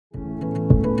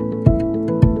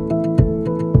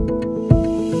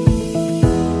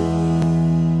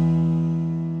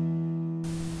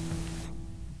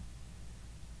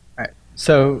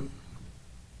So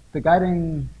the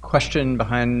guiding question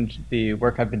behind the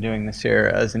work I've been doing this year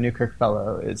as a Newkirk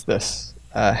Fellow is this.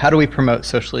 How do we promote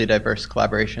socially diverse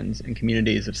collaborations in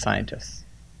communities of scientists?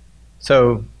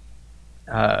 So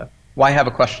why have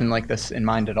a question like this in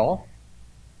mind at all?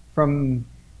 From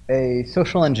a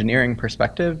social engineering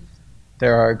perspective,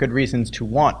 there are good reasons to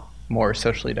want more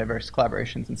socially diverse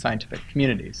collaborations in scientific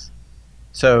communities.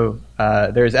 So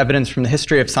there's evidence from the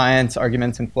history of science,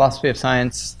 arguments in philosophy of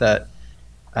science that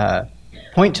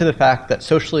point to the fact that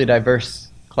socially diverse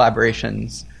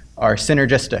collaborations are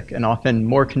synergistic and often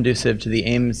more conducive to the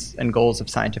aims and goals of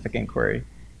scientific inquiry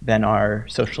than are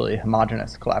socially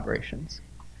homogeneous collaborations.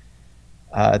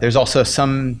 There's also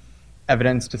some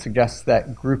evidence to suggest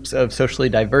that groups of socially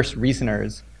diverse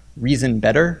reasoners reason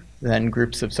better than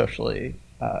groups of socially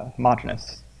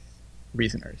homogeneous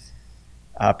reasoners,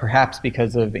 perhaps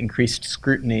because of increased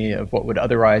scrutiny of what would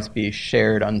otherwise be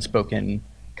shared, unspoken,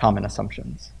 common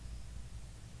assumptions.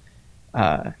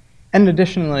 And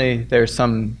additionally, there's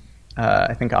some,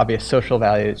 I think, obvious social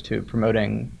values to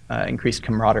promoting increased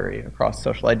camaraderie across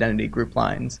social identity group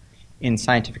lines in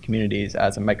scientific communities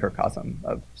as a microcosm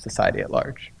of society at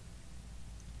large.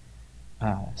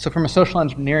 So from a social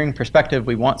engineering perspective,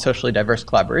 we want socially diverse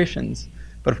collaborations,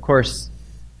 but of course,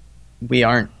 we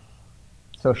aren't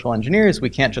social engineers. We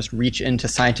can't just reach into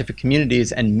scientific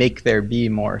communities and make there be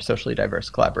more socially diverse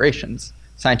collaborations.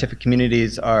 Scientific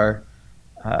communities are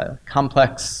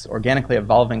complex, organically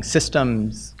evolving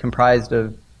systems comprised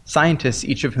of scientists,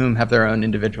 each of whom have their own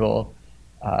individual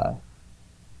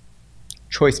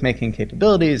choice-making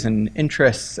capabilities and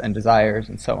interests and desires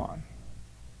and so on.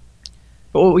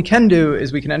 But what we can do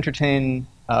is we can entertain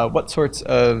what sorts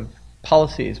of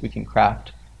policies we can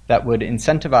craft that would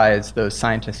incentivize those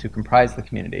scientists who comprise the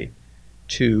community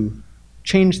to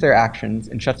change their actions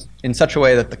in such a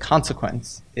way that the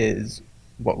consequence is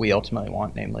what we ultimately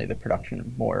want, namely the production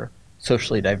of more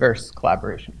socially diverse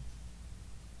collaboration.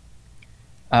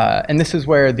 And this is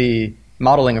where the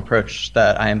modeling approach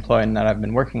that I employ and that I've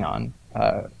been working on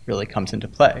really comes into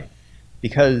play.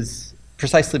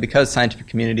 Precisely because scientific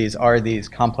communities are these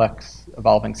complex,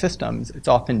 evolving systems, it's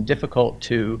often difficult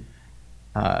to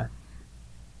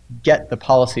get the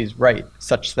policies right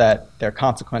such that their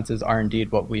consequences are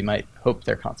indeed what we might hope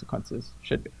their consequences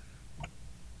should be.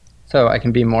 So I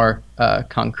can be more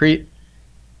concrete.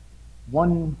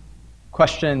 One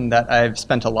question that I've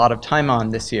spent a lot of time on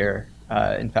this year,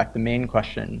 in fact, the main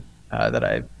question that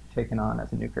I've taken on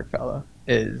as a Newkirk Fellow,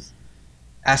 is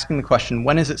asking the question,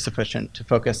 when is it sufficient to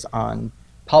focus on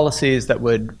policies that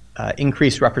would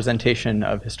increase representation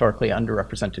of historically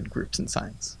underrepresented groups in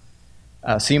science?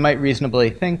 So you might reasonably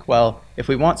think, well, if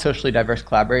we want socially diverse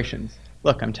collaborations,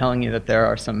 look, I'm telling you that there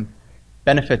are some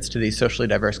benefits to these socially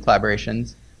diverse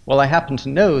collaborations. Well, I happen to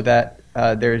know that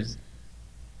there's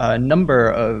a number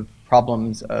of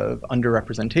problems of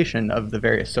underrepresentation of the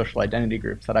various social identity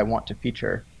groups that I want to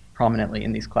feature prominently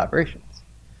in these collaborations.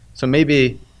 So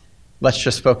maybe let's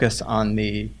just focus on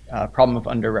the problem of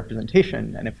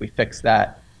underrepresentation, and if we fix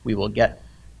that, we will get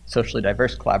socially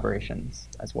diverse collaborations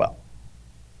as well.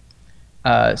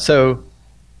 So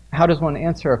how does one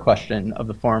answer a question of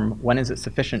the form, when is it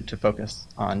sufficient to focus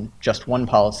on just one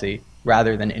policy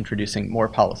rather than introducing more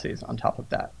policies on top of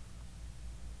that?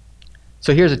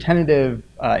 So here's a tentative,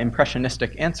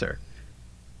 impressionistic answer.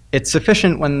 It's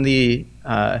sufficient when the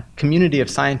community of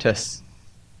scientists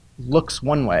looks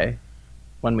one way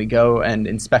when we go and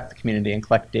inspect the community and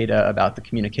collect data about the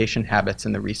communication habits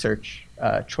and the research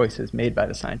choices made by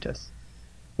the scientists.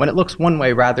 When it looks one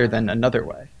way rather than another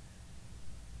way.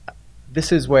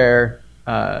 This is where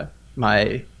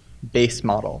my base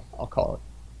model, I'll call it,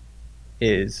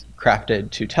 is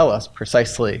crafted to tell us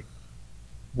precisely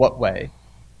what way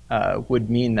would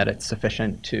mean that it's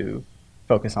sufficient to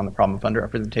focus on the problem of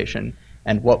underrepresentation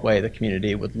and what way the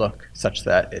community would look such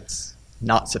that it's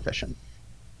not sufficient.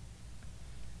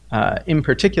 In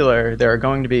particular, there are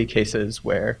going to be cases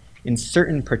where in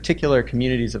certain particular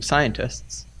communities of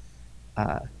scientists,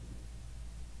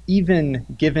 even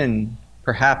given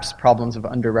perhaps problems of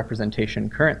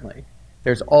underrepresentation currently,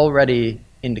 there's already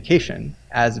indication,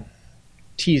 as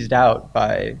teased out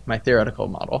by my theoretical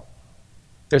model,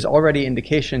 there's already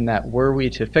indication that were we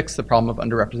to fix the problem of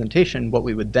underrepresentation, what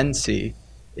we would then see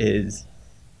is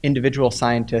individual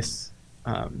scientists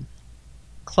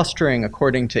clustering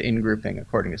according to in-grouping,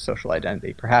 according to social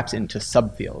identity, perhaps into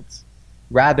subfields,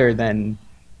 rather than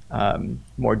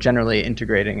more generally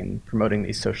integrating and promoting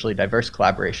these socially diverse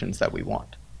collaborations that we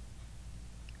want.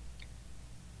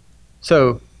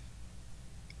 So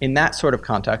in that sort of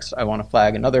context, I want to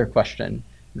flag another question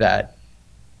that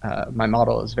my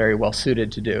model is very well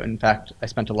suited to do. In fact, I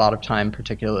spent a lot of time,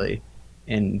 particularly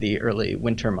in the early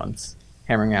winter months,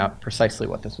 hammering out precisely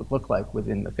what this would look like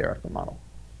within the theoretical model.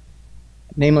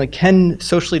 Namely, can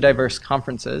socially diverse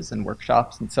conferences and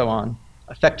workshops and so on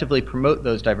effectively promote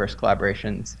those diverse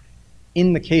collaborations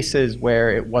in the cases where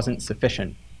it wasn't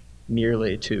sufficient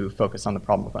merely to focus on the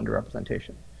problem of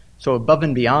underrepresentation? So above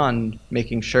and beyond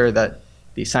making sure that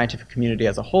the scientific community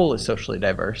as a whole is socially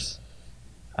diverse,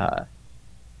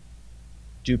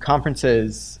 do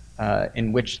conferences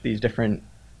in which these different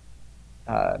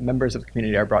members of the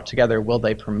community are brought together, will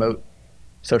they promote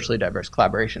socially diverse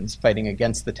collaborations, fighting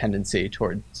against the tendency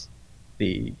towards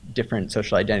the different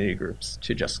social identity groups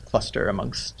to just cluster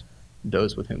amongst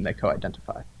those with whom they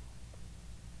co-identify?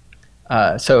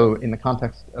 So in the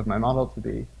context of my model, to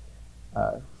be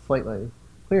slightly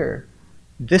clearer,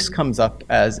 this comes up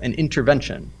as an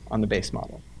intervention on the base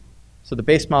model. So the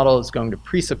base model is going to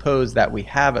presuppose that we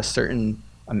have a certain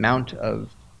amount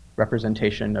of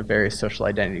representation of various social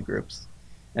identity groups.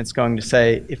 And it's going to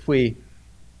say, if we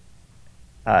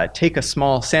take a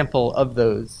small sample of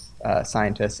those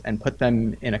scientists and put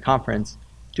them in a conference,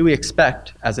 do we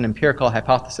expect, as an empirical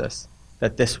hypothesis,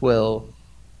 that this will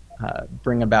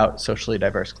bring about socially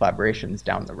diverse collaborations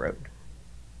down the road?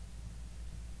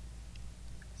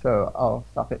 So I'll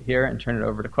stop it here and turn it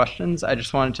over to questions. I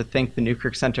just wanted to thank the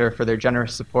Newkirk Center for their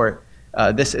generous support.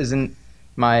 This isn't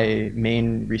my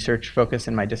main research focus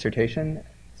in my dissertation,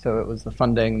 so it was the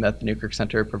funding that the Newkirk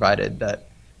Center provided that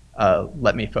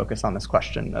let me focus on this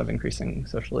question of increasing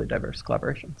socially diverse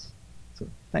collaborations. So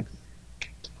thanks.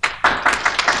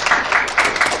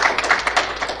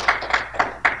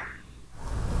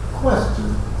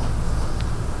 Question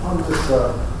on this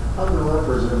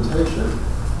underrepresentation.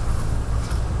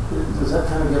 Does that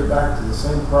kind of get back to the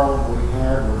same problem we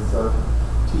had with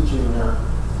teaching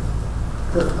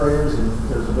fifth graders, and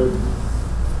there's a big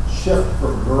shift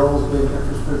from girls being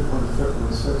interested in the fifth and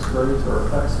the sixth grades, or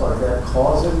effects like that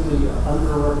causing the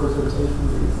underrepresentation,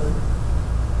 do you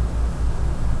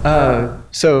think?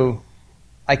 So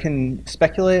I can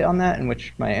speculate on that, in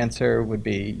which my answer would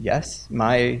be yes.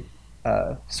 My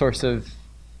source of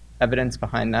evidence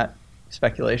behind that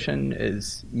speculation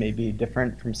is maybe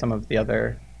different from some of the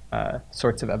other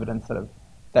sorts of evidence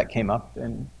that came up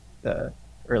in the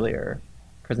earlier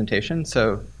presentation.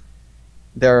 So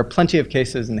there are plenty of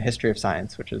cases in the history of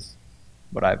science, which is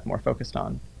what I've more focused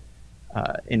on,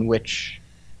 in which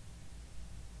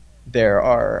there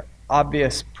are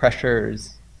obvious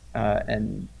pressures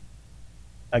and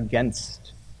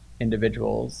against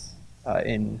individuals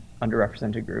in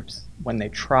underrepresented groups. When they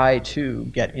try to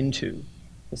get into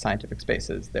the scientific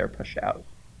spaces, they're pushed out.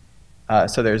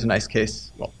 So there's a nice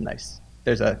case, well, nice.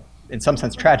 There's a, in some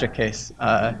sense, tragic case,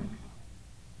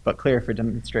 but clear for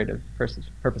demonstrative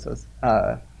purposes.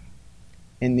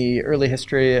 In the early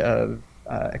history of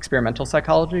experimental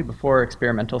psychology, before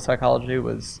experimental psychology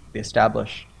was the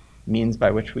established means by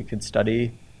which we could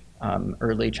study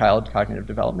early child cognitive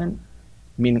development,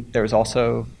 there was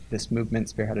also this movement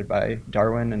spearheaded by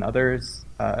Darwin and others,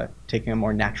 taking a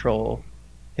more natural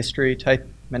history type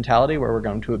mentality, where we're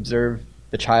going to observe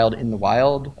the child in the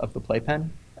wild of the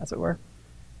playpen, as it were.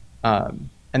 And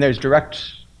there's direct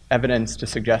evidence to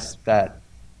suggest that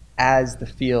as the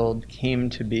field came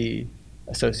to be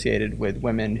associated with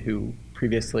women who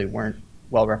previously weren't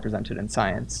well represented in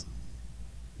science,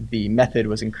 the method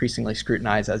was increasingly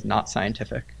scrutinized as not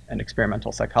scientific, and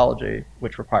experimental psychology,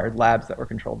 which required labs that were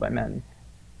controlled by men,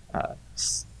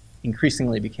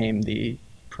 increasingly became the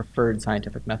preferred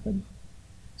scientific method.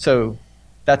 So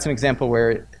that's an example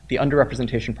where the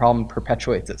underrepresentation problem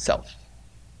perpetuates itself.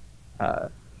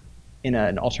 In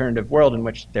an alternative world in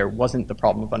which there wasn't the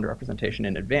problem of underrepresentation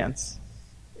in advance,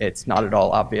 it's not at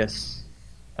all obvious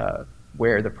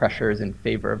where the pressures in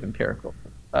favor of empirical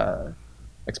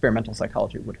experimental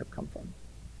psychology would have come from.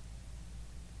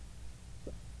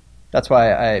 That's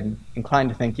why I'm inclined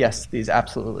to think, yes, these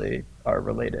absolutely are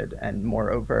related, and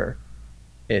moreover,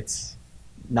 it's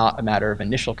not a matter of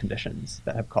initial conditions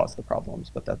that have caused the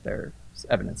problems, but that there's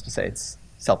evidence to say it's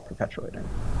self-perpetuating.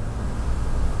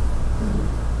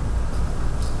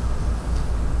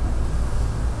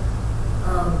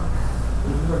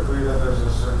 Would you agree that there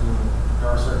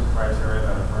are certain criteria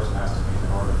that a person has to meet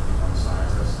in order to become a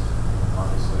scientist?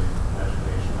 Obviously,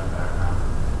 education and background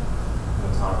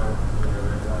in the topic. Would you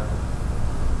agree to that?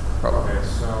 Probably. Okay,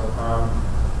 so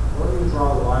where do you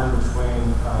draw the line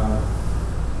between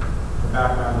the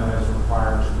background that is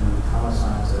required to become a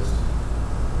scientist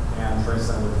and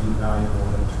traits that would be valuable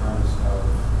in terms of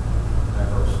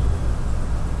diversity?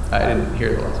 I didn't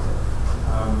hear the last part.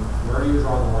 Where do you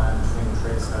draw the line between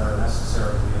traits that are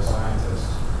necessary to be a scientist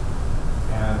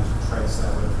traits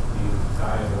that would be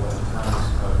valuable in terms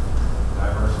of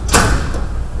diversity?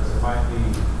 Because it might be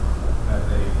that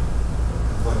they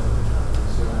conflict with each other. You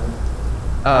see what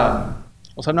I mean?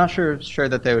 Well, so I'm not sure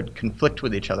that they would conflict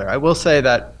with each other. I will say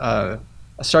that a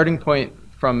starting point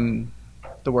from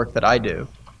the work that I do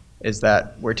is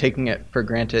that we're taking it for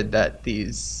granted that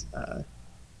these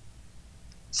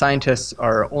scientists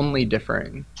are only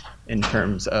differing in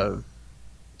terms of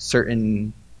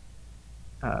certain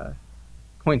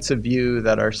points of view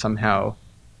that are somehow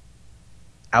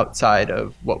outside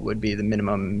of what would be the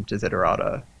minimum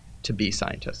desiderata to be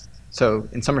scientists. So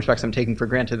in some respects, I'm taking for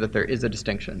granted that there is a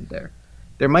distinction there.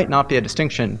 There might not be a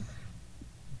distinction.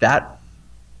 That,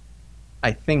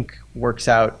 I think, works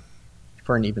out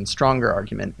for an even stronger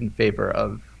argument in favor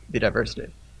of the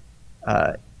diversity.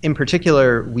 In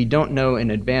particular, we don't know in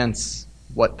advance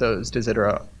what those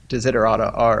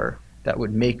desiderata are that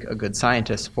would make a good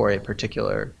scientist for a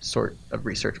particular sort of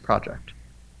research project.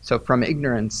 So from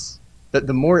ignorance,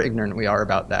 the more ignorant we are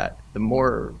about that, the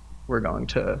more we're going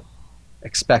to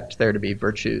expect there to be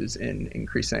virtues in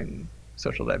increasing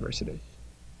social diversity.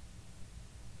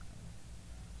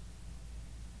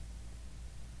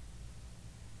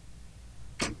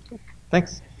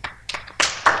 Thanks.